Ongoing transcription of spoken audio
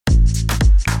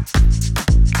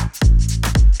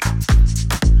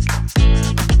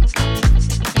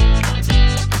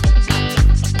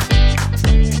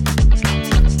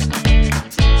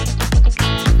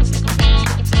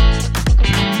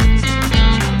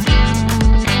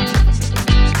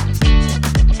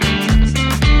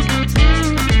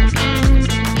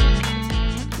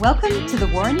Welcome to the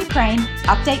War in Ukraine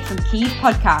Update from Kyiv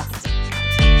podcast.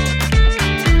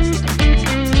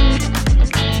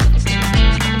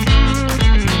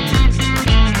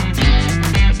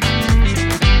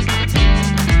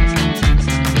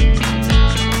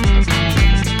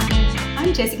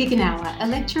 I'm Jessica Ganawa, a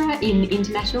lecturer in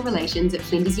International Relations at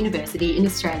Flinders University in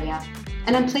Australia,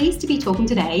 and I'm pleased to be talking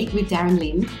today with Darren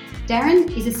Lim.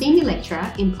 Darren is a senior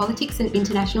lecturer in politics and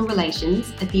international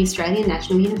relations at the Australian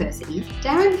National University.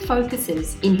 Darren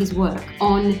focuses in his work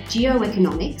on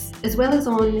geoeconomics as well as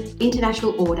on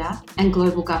international order and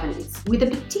global governance, with a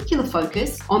particular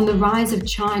focus on the rise of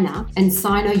China and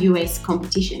Sino-US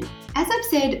competition. As I've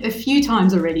said a few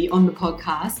times already on the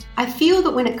podcast, I feel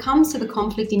that when it comes to the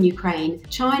conflict in Ukraine,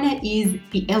 China is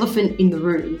the elephant in the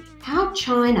room. How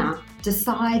China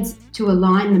decides to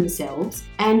align themselves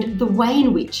and the way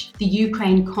in which the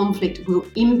Ukraine conflict will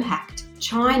impact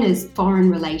China's foreign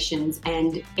relations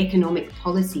and economic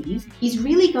policies is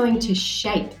really going to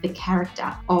shape the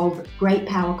character of great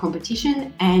power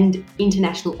competition and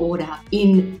international order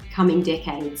in coming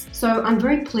decades. So I'm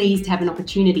very pleased to have an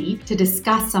opportunity to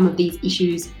discuss some of these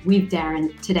issues with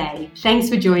Darren today. Thanks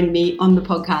for joining me on the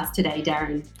podcast today,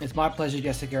 Darren. It's my pleasure,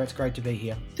 Jessica. It's great to be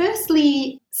here.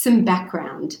 Firstly, some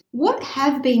background. What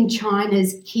have been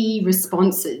China's key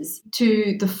responses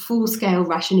to the full-scale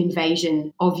Russian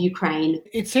invasion of Ukraine?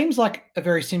 It seems like a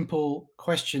very simple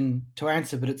question to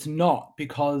answer, but it's not,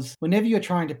 because whenever you're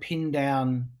trying to pin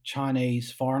down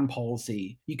Chinese foreign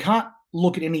policy, you can't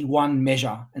look at any one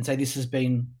measure and say this has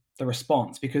been the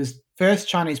response, because first,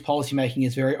 Chinese policymaking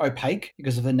is very opaque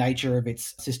because of the nature of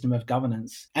its system of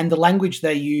governance. And the language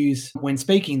they use when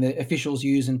speaking, the officials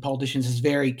use and politicians, is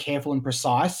very careful and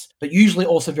precise, but usually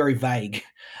also very vague.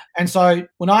 And so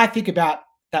when I think about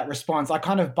that response, I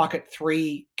kind of bucket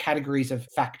three categories of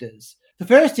factors. The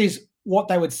first is what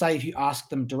they would say if you ask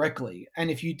them directly.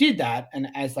 And if you did that, and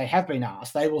as they have been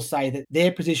asked, they will say that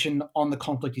their position on the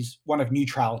conflict is one of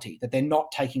neutrality, that they're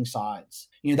not taking sides.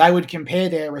 They would compare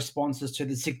their responses to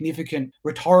the significant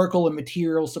rhetorical and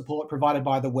material support provided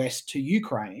by the West to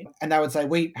Ukraine. And they would say,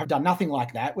 we have done nothing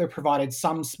like that. We've provided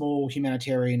some small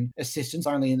humanitarian assistance,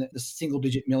 only in the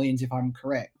single-digit millions, if I'm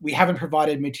correct. We haven't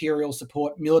provided material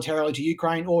support militarily to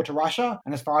Ukraine or to Russia.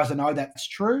 And as far as I know, that's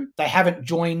true. They haven't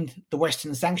joined the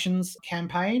Western sanctions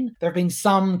campaign. There have been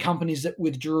some companies that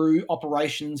withdrew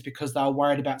operations because they were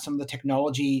worried about some of the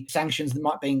technology sanctions that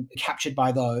might be captured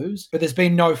by those. But there's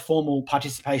been no formal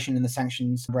participation in the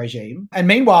sanctions regime. And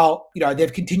meanwhile,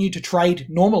 they've continued to trade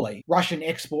normally. Russian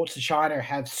exports to China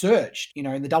have surged,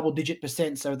 in the double-digit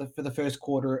percent for the first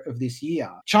quarter of this year.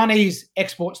 Chinese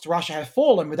exports to Russia have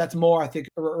fallen, but that's more, I think,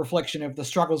 a reflection of the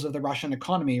struggles of the Russian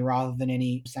economy rather than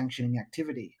any sanctioning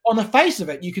activity. On the face of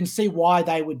it, you can see why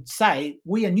they would say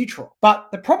we are neutral. But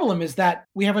the problem is that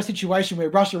we have a situation where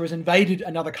Russia has invaded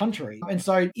another country. And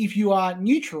so if you are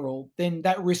neutral, then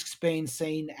that risks being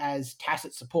seen as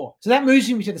tacit support. So that moves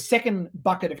me to the second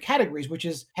bucket of categories, which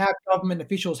is how government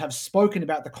officials have spoken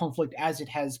about the conflict as it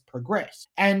has progressed.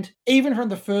 And even from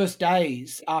the first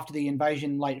days after the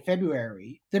invasion late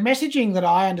February, the messaging that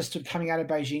I understood coming out of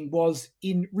Beijing was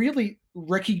in really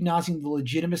recognizing the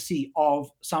legitimacy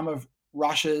of some of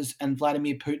Russia's and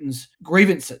Vladimir Putin's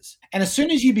grievances. And as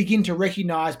soon as you begin to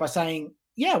recognize by saying,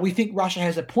 yeah, we think Russia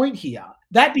has a point here,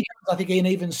 that becomes, I think, an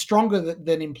even stronger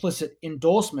than implicit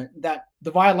endorsement that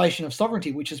the violation of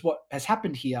sovereignty, which is what has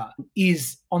happened here,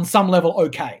 is on some level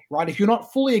okay, right? If you're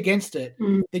not fully against it,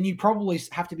 then you probably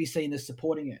have to be seen as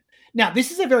supporting it. Now,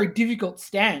 this is a very difficult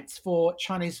stance for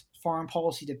Chinese foreign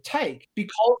policy to take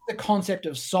because the concept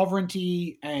of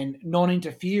sovereignty and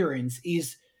non-interference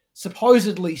is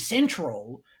supposedly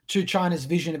central to China's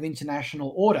vision of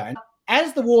international order. And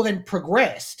as the war then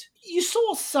progressed, you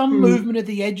saw some movement at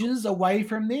the edges away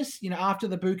from this. After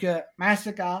the Bucha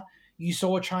massacre, you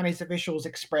saw Chinese officials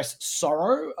express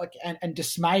sorrow and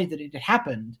dismay that it had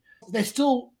happened. There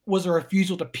still was a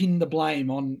refusal to pin the blame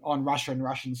on Russia and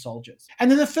Russian soldiers. And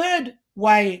then the third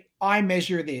way I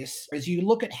measure this is you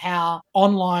look at how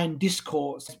online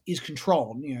discourse is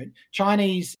controlled.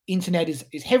 Chinese internet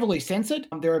is heavily censored.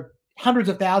 There are hundreds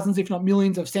of thousands, if not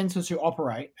millions, of censors who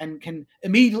operate and can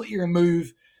immediately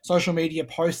remove social media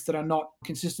posts that are not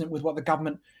consistent with what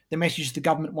the message the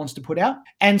government wants to put out.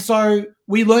 And so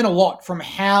we learn a lot from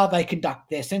how they conduct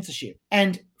their censorship.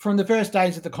 And from the first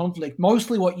days of the conflict,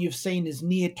 mostly what you've seen is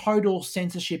near total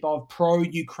censorship of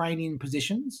pro-Ukrainian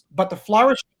positions, but the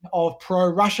flourishing of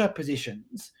pro-Russia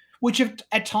positions, which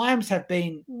at times have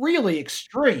been really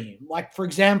extreme. Like, for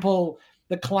example,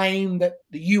 the claim that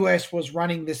the US was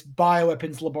running this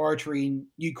bioweapons laboratory in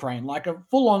Ukraine, like a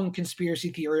full-on conspiracy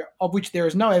theory of which there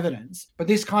is no evidence. But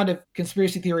this kind of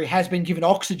conspiracy theory has been given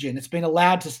oxygen. It's been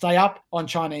allowed to stay up on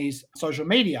Chinese social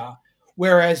media,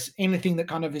 whereas anything that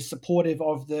kind of is supportive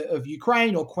of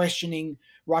Ukraine or questioning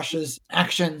Russia's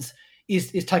actions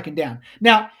is taken down.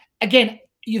 Now, again,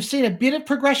 you've seen a bit of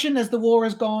progression as the war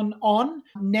has gone on.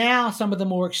 Now, some of the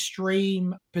more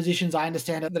extreme positions, I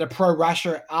understand, that are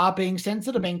pro-Russia are being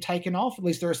censored, are being taken off. At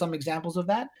least there are some examples of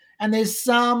that. And there's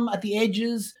some at the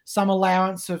edges, some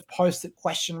allowance of posts that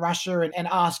question Russia and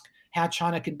ask how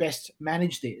China can best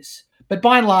manage this. But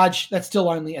by and large, that's still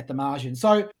only at the margin.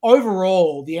 So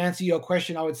overall, the answer to your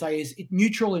question, I would say, is it's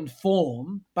neutral in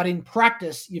form, but in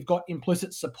practice, you've got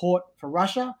implicit support for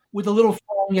Russia with a little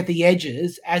falling at the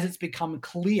edges as it's become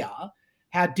clear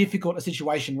how difficult a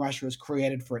situation Russia has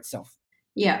created for itself.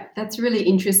 Yeah, that's really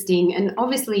interesting and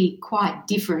obviously quite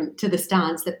different to the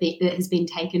stance that has been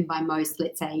taken by most,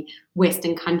 let's say,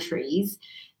 Western countries.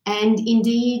 And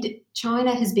indeed,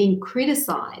 China has been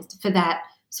criticised for that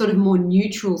sort of more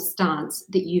neutral stance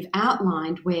that you've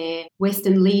outlined, where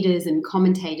Western leaders and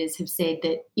commentators have said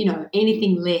that,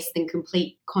 anything less than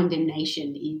complete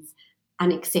condemnation is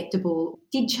unacceptable.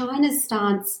 Did China's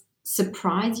stance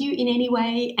surprise you in any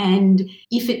way? And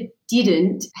if it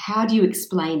didn't, how do you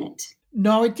explain it?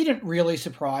 No, it didn't really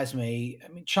surprise me. I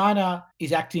mean, China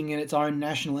is acting in its own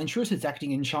national interest. It's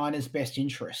acting in China's best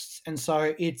interests. And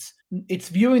so it's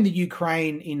viewing the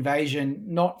Ukraine invasion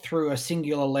not through a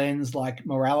singular lens like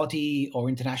morality or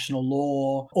international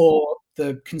law or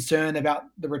the concern about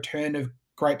the return of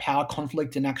great power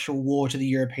conflict and actual war to the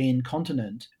European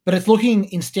continent. But it's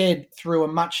looking instead through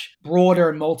a much broader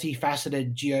and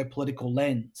multifaceted geopolitical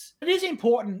lens. It is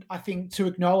important, I think, to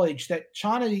acknowledge that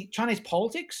Chinese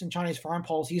politics and Chinese foreign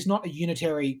policy is not a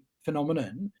unitary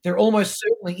phenomenon. There almost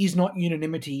certainly is not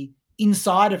unanimity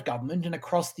inside of government and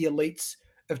across the elites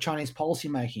of Chinese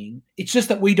policymaking. It's just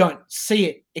that we don't see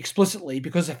it explicitly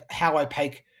because of how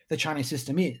opaque the Chinese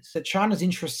system is. That China's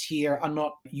interests here are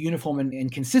not uniform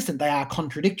and consistent. They are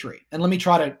contradictory. And let me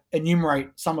try to enumerate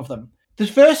some of them. The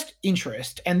first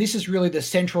interest, and this is really the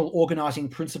central organizing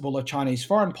principle of Chinese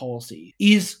foreign policy,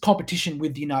 is competition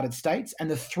with the United States and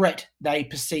the threat they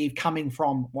perceive coming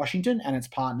from Washington and its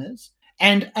partners,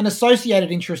 and an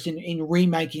associated interest in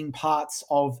remaking parts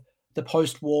of the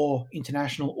post-war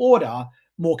international order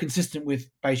more consistent with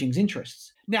Beijing's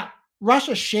interests. Now,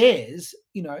 Russia shares,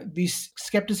 this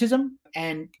skepticism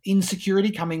and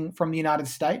insecurity coming from the United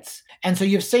States. And so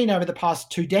you've seen over the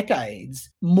past 2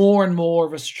 decades, more and more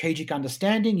of a strategic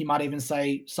understanding, you might even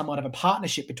say somewhat of a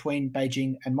partnership between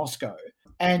Beijing and Moscow.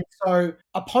 And so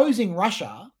opposing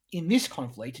Russia in this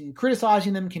conflict and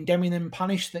criticizing them, condemning them,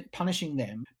 punishing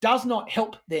them does not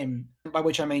help them, by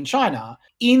which I mean China,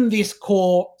 in this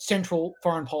core central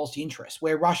foreign policy interest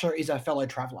where Russia is a fellow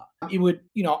traveler. It would,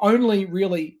 only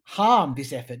really harm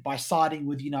this effort by siding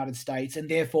with the United States, and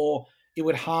therefore it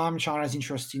would harm China's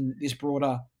interest in this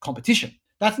broader competition.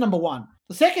 That's number one.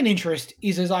 The second interest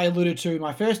is, as I alluded to in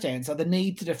my first answer, the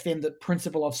need to defend the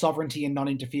principle of sovereignty and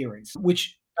non-interference,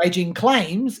 which Beijing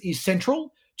claims is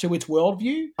central to its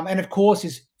worldview, and of course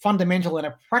is fundamental in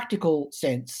a practical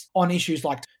sense on issues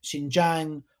like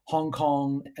Xinjiang, Hong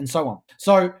Kong, and so on.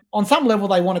 So on some level,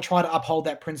 they want to try to uphold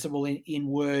that principle in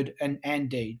word and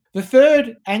deed. The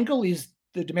third angle is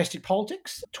the domestic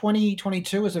politics.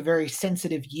 2022 is a very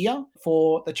sensitive year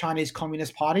for the Chinese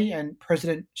Communist Party and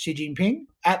President Xi Jinping.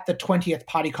 At the 20th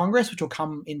Party Congress, which will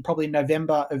come in probably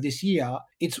November of this year,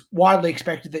 it's widely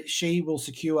expected that Xi will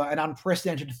secure an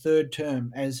unprecedented third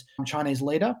term as Chinese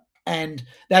leader. And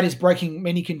that is breaking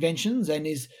many conventions and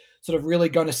is sort of really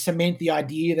going to cement the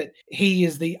idea that he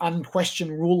is the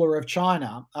unquestioned ruler of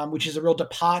China, which is a real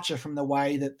departure from the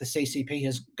way that the CCP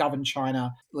has governed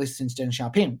China, at least since Deng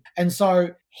Xiaoping. And so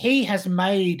he has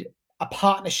made a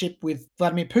partnership with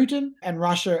Vladimir Putin and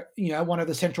Russia, one of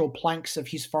the central planks of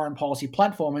his foreign policy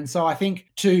platform. And so I think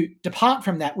to depart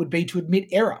from that would be to admit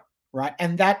error, right?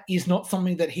 And that is not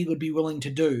something that he would be willing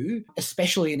to do,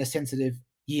 especially in a sensitive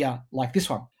year like this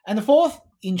one. And the fourth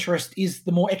interest is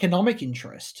the more economic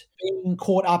interest. Being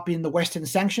caught up in the Western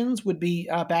sanctions would be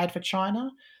bad for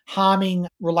China. Harming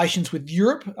relations with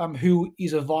Europe, who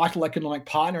is a vital economic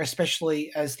partner,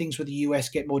 especially as things with the US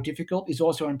get more difficult, is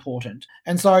also important.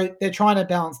 And so they're trying to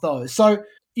balance those. So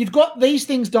you've got these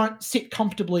things don't sit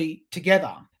comfortably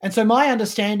together. And so my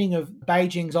understanding of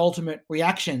Beijing's ultimate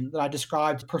reaction that I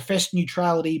described, professed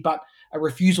neutrality, but a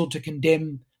refusal to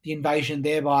condemn the invasion,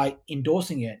 thereby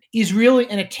endorsing it, is really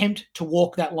an attempt to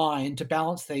walk that line, to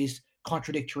balance these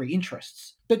contradictory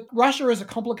interests. But Russia is a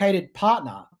complicated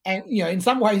partner. And, in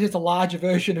some ways, it's a larger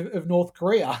version of North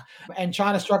Korea. And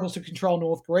China struggles to control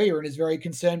North Korea and is very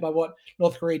concerned by what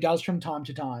North Korea does from time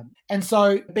to time. And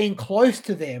so being close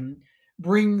to them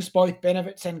brings both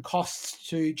benefits and costs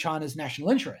to China's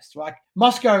national interests. Like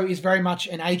Moscow is very much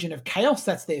an agent of chaos.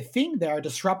 That's their thing. They're a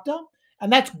disruptor.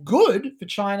 And that's good for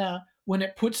China when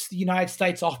it puts the United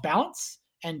States off balance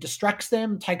and distracts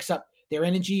them, takes up their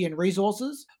energy and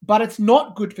resources. But it's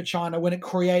not good for China when it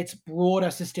creates broader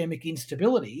systemic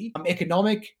instability,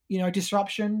 economic,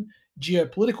 disruption,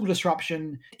 geopolitical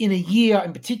disruption in a year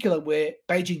in particular where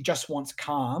Beijing just wants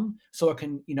calm so it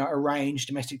can, arrange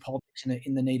domestic politics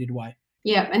in the needed way.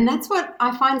 Yeah, and that's what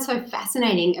I find so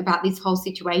fascinating about this whole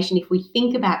situation. If we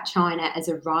think about China as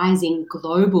a rising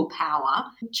global power,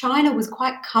 China was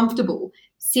quite comfortable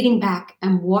sitting back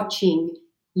and watching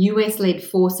US-led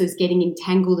forces getting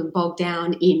entangled and bogged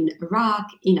down in Iraq,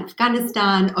 in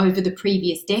Afghanistan over the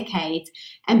previous decades,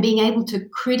 and being able to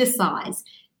criticize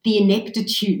the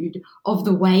ineptitude of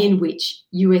the way in which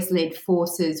US-led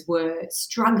forces were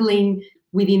struggling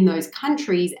within those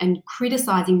countries and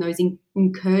criticizing those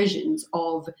incursions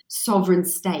of sovereign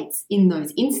states in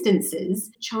those instances.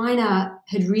 China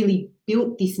had really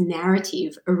built this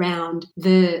narrative around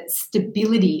the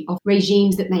stability of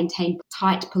regimes that maintain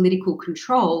tight political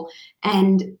control,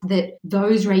 and that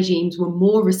those regimes were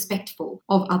more respectful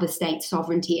of other states'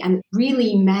 sovereignty and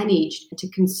really managed to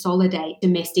consolidate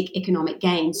domestic economic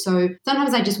gain. So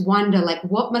sometimes I just wonder,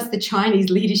 what must the Chinese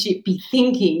leadership be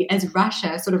thinking as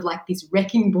Russia, sort of like this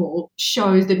wrecking ball,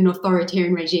 shows that an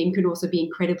authoritarian regime can also be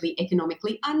incredibly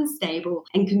economically unstable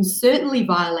and can certainly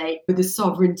violate the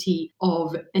sovereignty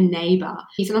of a neighbour.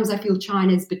 Sometimes I feel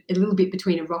China's a little bit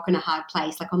between a rock and a hard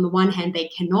place. Like on the one hand,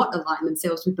 they cannot align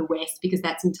themselves with the West because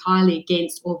that's entirely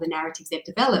against all the narratives they've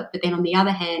developed. But then on the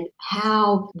other hand,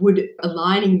 how would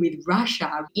aligning with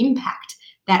Russia impact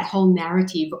that whole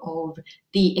narrative of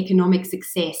the economic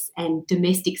success and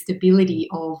domestic stability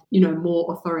of,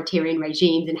 more authoritarian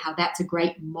regimes, and how that's a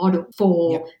great model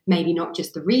for maybe not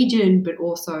just the region, but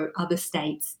also other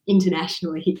states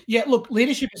internationally. Yeah, look,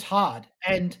 leadership is hard.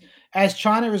 And as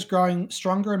China is growing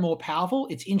stronger and more powerful,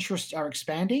 its interests are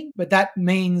expanding. But that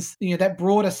means, that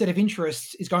broader set of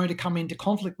interests is going to come into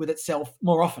conflict with itself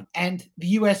more often. And the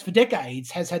US for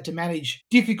decades has had to manage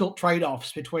difficult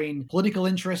trade-offs between political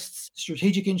interests,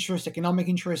 strategic interests, economic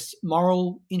interests,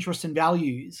 moral interests and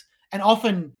values, and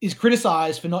often is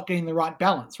criticized for not getting the right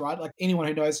balance, right? Like anyone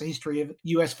who knows the history of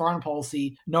US foreign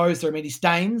policy knows there are many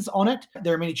stains on it.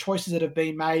 There are many choices that have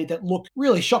been made that look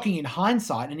really shocking in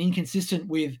hindsight and inconsistent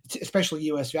with especially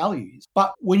US values.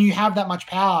 But when you have that much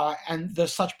power and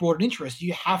there's such broad interest,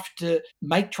 you have to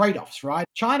make trade-offs, right?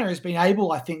 China has been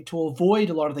able, I think, to avoid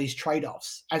a lot of these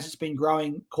trade-offs as it's been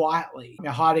growing quietly,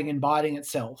 hiding and biding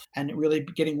itself and really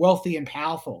getting wealthy and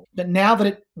powerful. But now that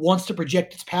it wants to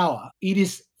project its power, it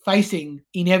is facing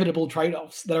inevitable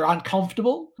trade-offs that are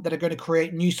uncomfortable, that are going to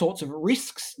create new sorts of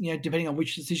risks, depending on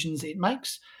which decisions it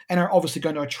makes, and are obviously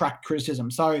going to attract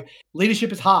criticism. So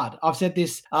leadership is hard. I've said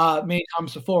this many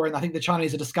times before, and I think the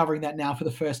Chinese are discovering that now for the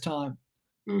first time.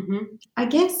 Mm-hmm. I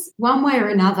guess one way or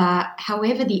another,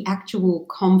 however the actual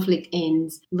conflict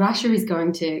ends, Russia is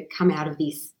going to come out of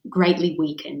this greatly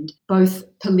weakened, both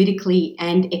politically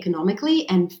and economically,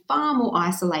 and far more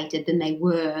isolated than they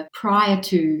were prior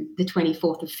to the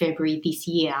 24th of February this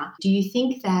year. Do you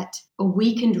think that a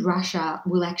weakened Russia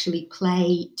will actually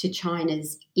play to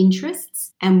China's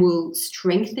interests and will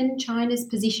strengthen China's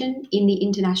position in the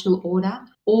international order?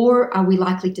 Or are we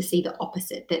likely to see the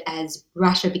opposite, that as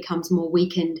Russia becomes more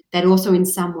weakened, that also in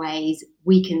some ways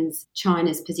weakens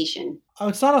China's position? I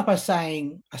would start off by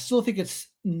saying I still think it's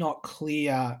not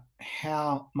clear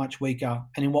how much weaker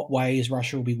and in what ways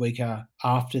Russia will be weaker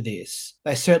after this.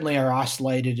 They certainly are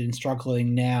isolated and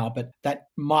struggling now, but that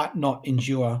might not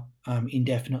endure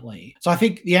indefinitely. So I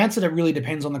think the answer that really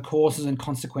depends on the causes and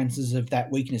consequences of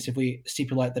that weakness, if we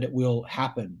stipulate that it will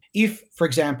happen. If, for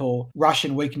example,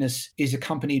 Russian weakness is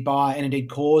accompanied by and indeed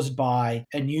caused by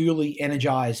a newly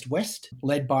energized West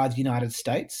led by the United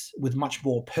States with much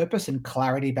more purpose and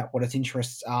clarity about what its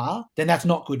interests are, then that's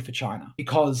not good for China,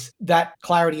 because that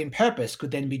clarity and purpose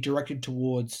could then be directed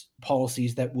towards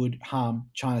policies that would harm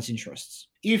China's interests.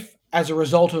 If, as a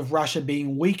result of Russia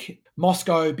being weak,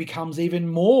 Moscow becomes even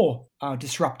more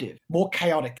disruptive, more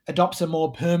chaotic, adopts a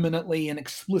more permanently and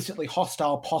explicitly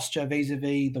hostile posture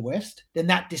vis-a-vis the West, then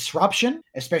that disruption,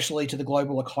 especially to the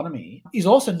global economy, is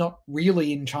also not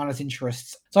really in China's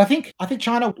interests. So I think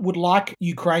China would like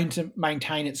Ukraine to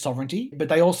maintain its sovereignty, but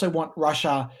they also want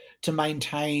Russia to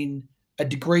maintain a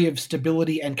degree of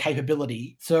stability and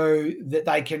capability so that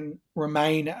they can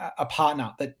remain a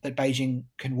partner that Beijing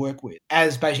can work with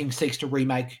as Beijing seeks to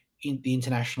remake the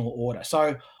international order.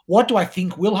 So what do I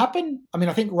think will happen? I mean,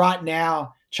 I think right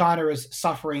now China is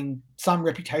suffering some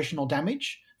reputational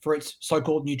damage for its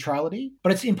so-called neutrality.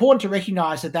 But it's important to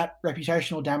recognize that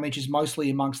reputational damage is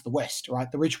mostly amongst the West,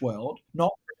 right? The rich world,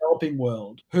 not the developing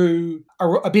world, who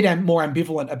are a bit more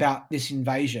ambivalent about this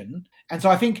invasion. And so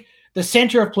I think the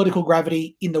center of political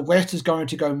gravity in the West is going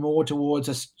to go more towards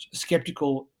a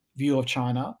skeptical view of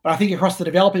China. But I think across the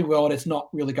developing world, it's not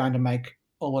really going to make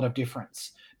a lot of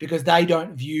difference because they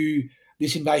don't view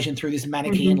this invasion through this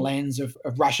Manichaean lens of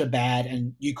Russia bad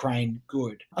and Ukraine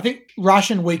good. I think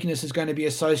Russian weakness is going to be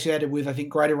associated with, I think,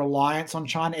 greater reliance on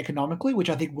China economically,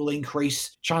 which I think will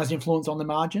increase China's influence on the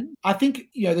margin. I think,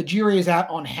 the jury is out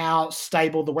on how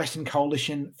stable the Western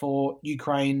coalition for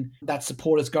Ukraine, that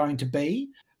support is going to be.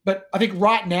 But I think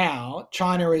right now,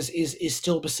 China is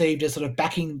still perceived as sort of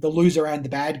backing the loser and the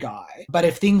bad guy. But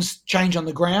if things change on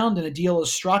the ground and a deal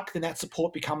is struck, then that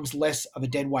support becomes less of a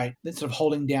deadweight that's sort of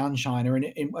holding down China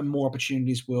and more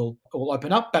opportunities will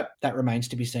open up. But that remains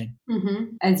to be seen.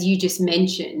 As you just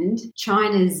mentioned,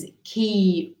 China's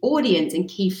key audience and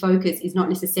key focus is not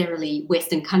necessarily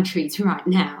Western countries right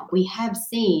now. We have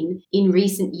seen in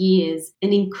recent years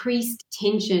an increased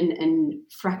tension and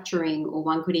fracturing, or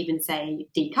one could even say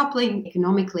decoupling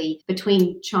economically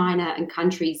between China and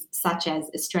countries such as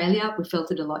Australia. We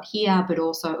felt it a lot here, but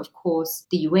also, of course,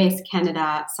 the US,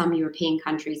 Canada, some European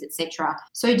countries, etc.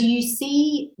 So do you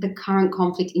see the current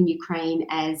conflict in Ukraine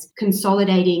as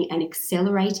consolidating and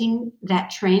accelerating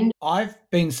that trend? I've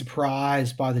been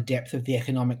surprised by the depth of the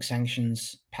economic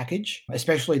sanctions package,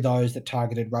 especially those that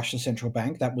targeted Russia's central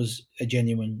bank. That was a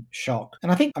genuine shock.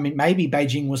 And I think, maybe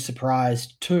Beijing was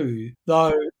surprised too,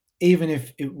 though even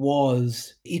if it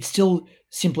was, it still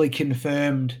simply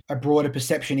confirmed a broader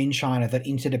perception in China that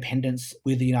interdependence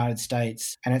with the United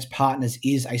States and its partners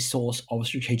is a source of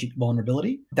strategic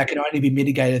vulnerability that can only be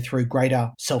mitigated through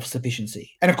greater self-sufficiency.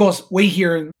 And of course, we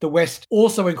here in the West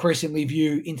also increasingly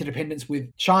view interdependence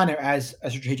with China as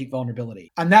a strategic vulnerability.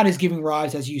 And that is giving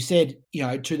rise, as you said,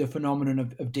 to the phenomenon of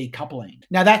decoupling.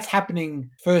 Now, that's happening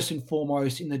first and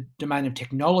foremost in the domain of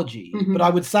technology. But I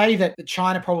would say that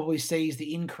China probably sees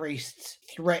the increased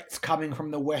threats coming from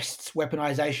the West's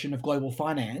weaponization of global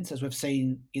finance, as we've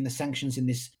seen in the sanctions in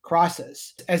this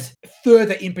crisis, as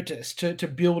further impetus to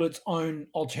build its own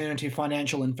alternative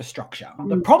financial infrastructure.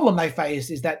 The problem they face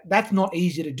is that that's not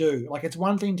easy to do. Like, it's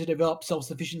one thing to develop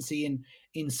self-sufficiency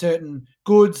in certain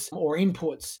goods or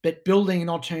inputs, but building an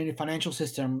alternative financial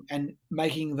system and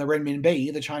making the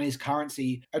renminbi, the Chinese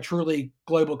currency, a truly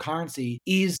global currency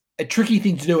is a tricky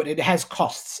thing to do. It has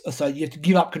costs. So you have to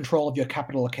give up control of your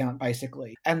capital account,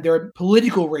 basically. And there are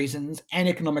political reasons and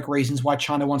economic reasons why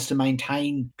China wants to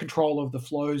maintain control of the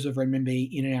flows of renminbi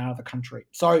in and out of the country.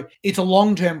 So it's a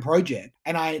long-term project.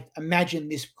 And I imagine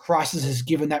this crisis has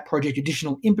given that project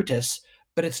additional impetus,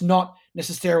 but it's not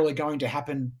necessarily going to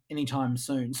happen anytime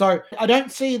soon. So I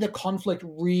don't see the conflict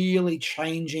really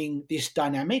changing this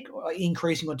dynamic, or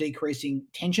increasing or decreasing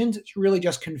tensions. It's really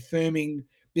just confirming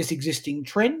this existing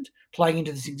trend, playing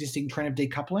into this existing trend of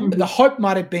decoupling. But the hope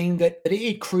might have been that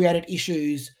it created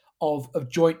issues of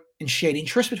joint and shared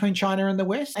interest between China and the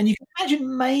West. And you can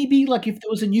imagine maybe, like, if there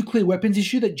was a nuclear weapons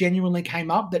issue that genuinely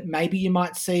came up, that maybe you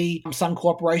might see some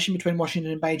cooperation between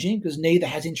Washington and Beijing, because neither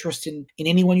has interest in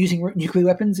anyone using nuclear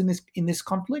weapons in this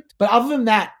conflict. But other than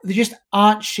that, there just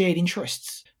aren't shared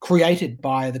interests created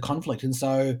by the conflict. And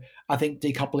so I think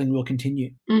decoupling will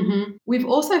continue. We've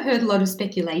also heard a lot of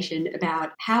speculation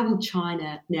about how will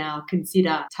China now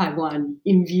consider Taiwan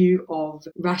in view of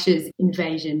Russia's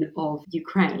invasion of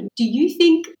Ukraine. Do you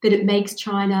think that it makes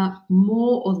China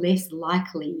more or less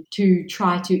likely to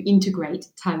try to integrate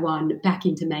Taiwan back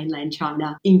into mainland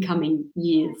China in coming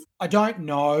years? I don't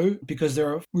know, because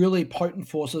there are really potent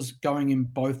forces going in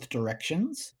both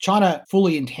directions. China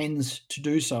fully intends to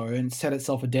do so and set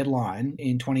itself a deadline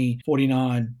in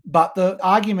 2049. But the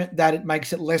argument that it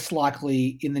makes it less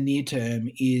likely in the near term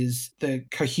is the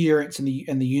coherence and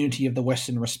the unity of the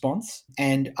Western response,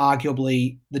 and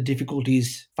arguably the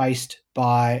difficulties faced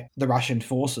by the Russian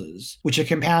forces, which are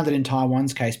compounded in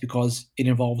Taiwan's case because it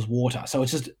involves water. So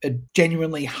it's just a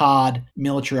genuinely hard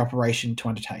military operation to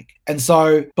undertake. And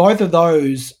so both of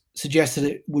those suggest that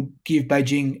it would give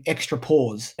Beijing extra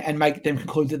pause and make them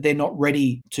conclude that they're not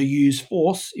ready to use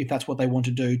force, if that's what they want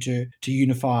to do, to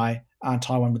unify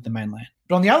Taiwan with the mainland.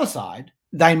 But on the other side,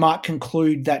 they might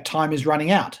conclude that time is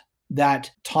running out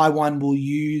that Taiwan will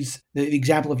use the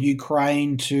example of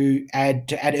Ukraine to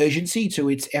add urgency to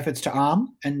its efforts to arm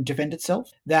and defend itself,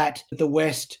 that the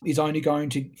West is only going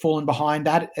to fall in behind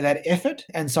that effort.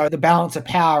 And so the balance of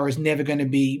power is never going to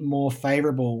be more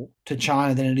favorable to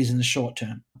China than it is in the short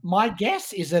term. My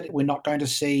guess is that we're not going to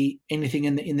see anything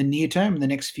in the near term, in the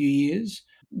next few years.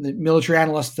 The military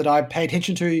analysts that I pay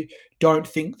attention to don't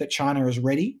think that China is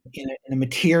ready in a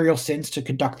material sense to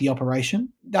conduct the operation.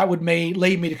 That would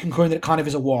lead me to conclude that it kind of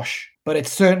is a wash. But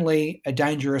it's certainly a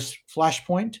dangerous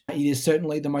flashpoint. It is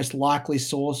certainly the most likely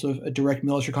source of a direct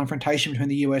military confrontation between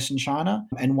the US and China,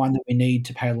 and one that we need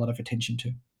to pay a lot of attention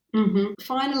to. Mm-hmm.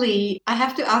 Finally, I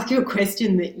have to ask you a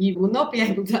question that you will not be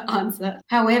able to answer.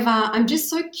 However, I'm just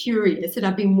so curious and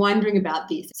I've been wondering about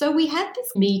this. So we had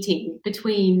this meeting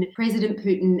between President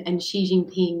Putin and Xi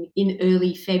Jinping in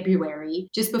early February,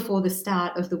 just before the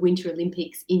start of the Winter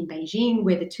Olympics in Beijing,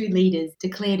 where the two leaders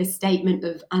declared a statement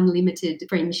of unlimited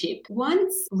friendship.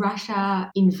 Once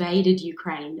Russia invaded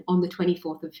Ukraine on the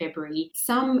 24th of February,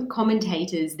 some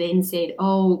commentators then said,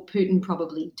 oh, Putin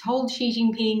probably told Xi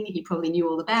Jinping, he probably knew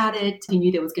all about it, he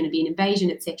knew there was going to be an invasion,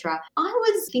 etc. I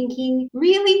was thinking,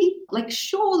 really,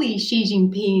 surely Xi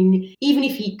Jinping, even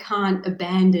if he can't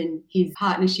abandon his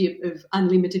partnership of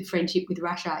unlimited friendship with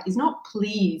Russia, is not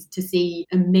pleased to see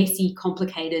a messy,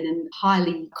 complicated and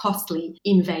highly costly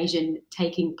invasion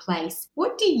taking place.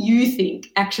 What do you think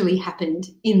actually happened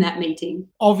in that meeting?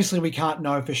 Obviously, we can't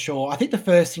know for sure. I think the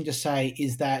first thing to say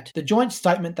is that the joint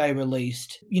statement they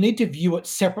released, you need to view it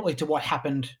separately to what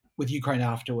happened with Ukraine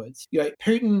afterwards.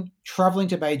 Putin traveling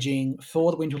to Beijing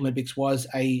for the Winter Olympics was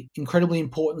an incredibly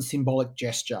important symbolic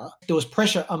gesture. There was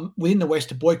pressure within the West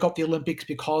to boycott the Olympics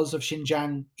because of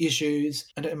Xinjiang issues.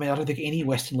 And I don't think any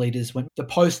Western leaders went. The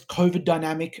post-COVID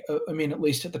dynamic, at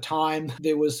least at the time,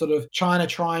 there was sort of China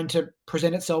trying to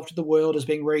present itself to the world as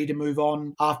being ready to move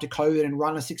on after COVID and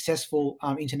run a successful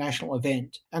international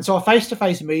event. And so a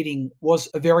face-to-face meeting was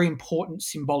a very important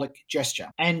symbolic gesture.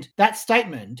 And that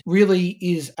statement really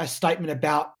is a statement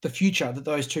about the future that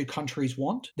those two countries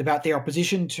want, about their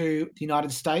opposition to the United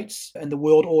States and the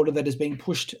world order that is being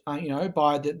pushed,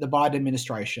 by the Biden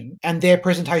administration, and their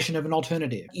presentation of an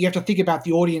alternative. You have to think about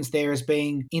the audience there as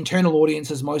being internal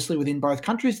audiences mostly within both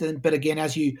countries, but again,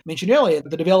 as you mentioned earlier,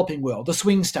 the developing world, the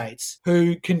swing states,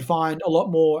 who can find a lot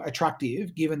more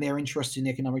attractive given their interest in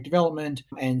economic development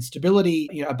and stability,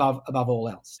 above all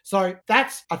else. So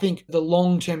that's, I think, the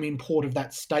long-term import of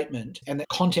that statement, and the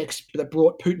context that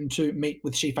brought Putin to meet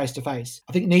with Xi face-to-face,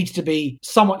 I think needs to be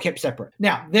somewhat kept separate.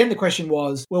 Now, then the question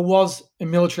was a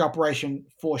military operation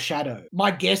foreshadowed? My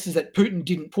guess is that Putin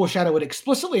didn't foreshadow it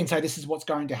explicitly and say this is what's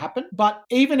going to happen. But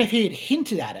even if he had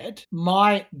hinted at it,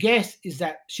 my guess is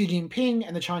that Xi Jinping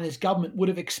and the Chinese government would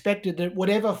have expected that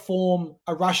whatever form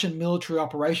a Russian military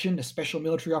operation, a special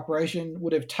military operation,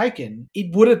 would have taken,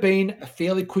 it would have been a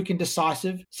fairly quick and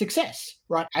decisive success,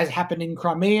 right? As happened in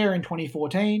Crimea in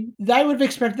 2014. They would have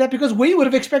expected that because we would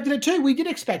have expected it too. We did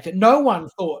expect it. No one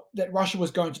thought that Russia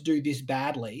was going to do this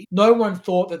badly. No one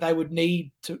thought that they would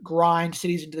need to grind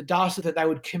cities into the dust, that they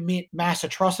would commit mass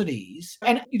atrocities.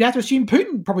 And you'd have to assume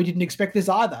Putin probably didn't expect this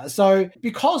either. So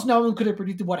because no one could have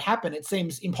predicted what happened, it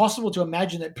seems impossible to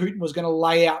imagine that Putin was going to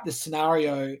lay out this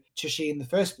scenario to Xi in the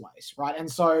first place, right? And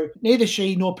so neither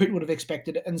Xi nor Putin would have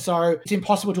expected it. And so it's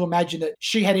impossible to imagine that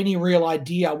Xi had any real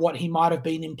idea what he might have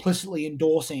been implicitly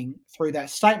endorsing through that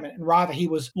statement. And rather, he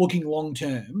was looking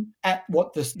long-term at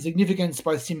what the significance,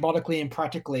 both symbolically and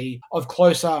practically, of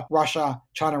closer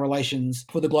Russia-China relations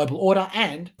for the global order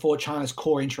and for China's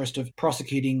core interest of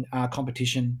prosecuting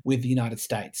competition with the United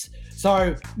States.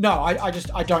 So, no,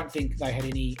 I don't think they had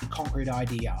any concrete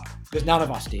idea, because none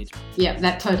of us did. Yeah,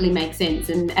 that totally makes sense.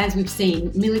 And as we've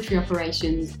seen, military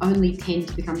operations only tend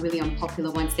to become really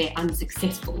unpopular once they're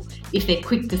unsuccessful. If they're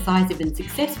quick, decisive and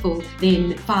successful,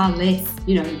 then far less,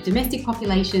 domestic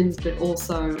populations, but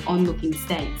also onlooking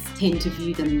states tend to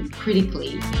view them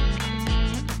critically.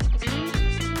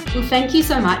 Well, thank you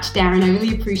so much, Darren. I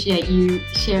really appreciate you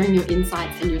sharing your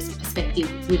insights and your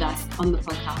perspective with us on the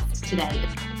podcast today.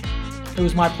 It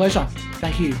was my pleasure.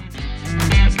 Thank you.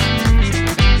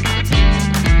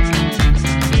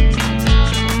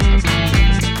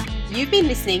 You've been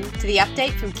listening to the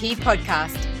Update from Key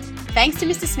podcast. Thanks to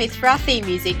Mr. Smith for our theme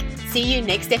music. See you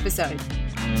next episode.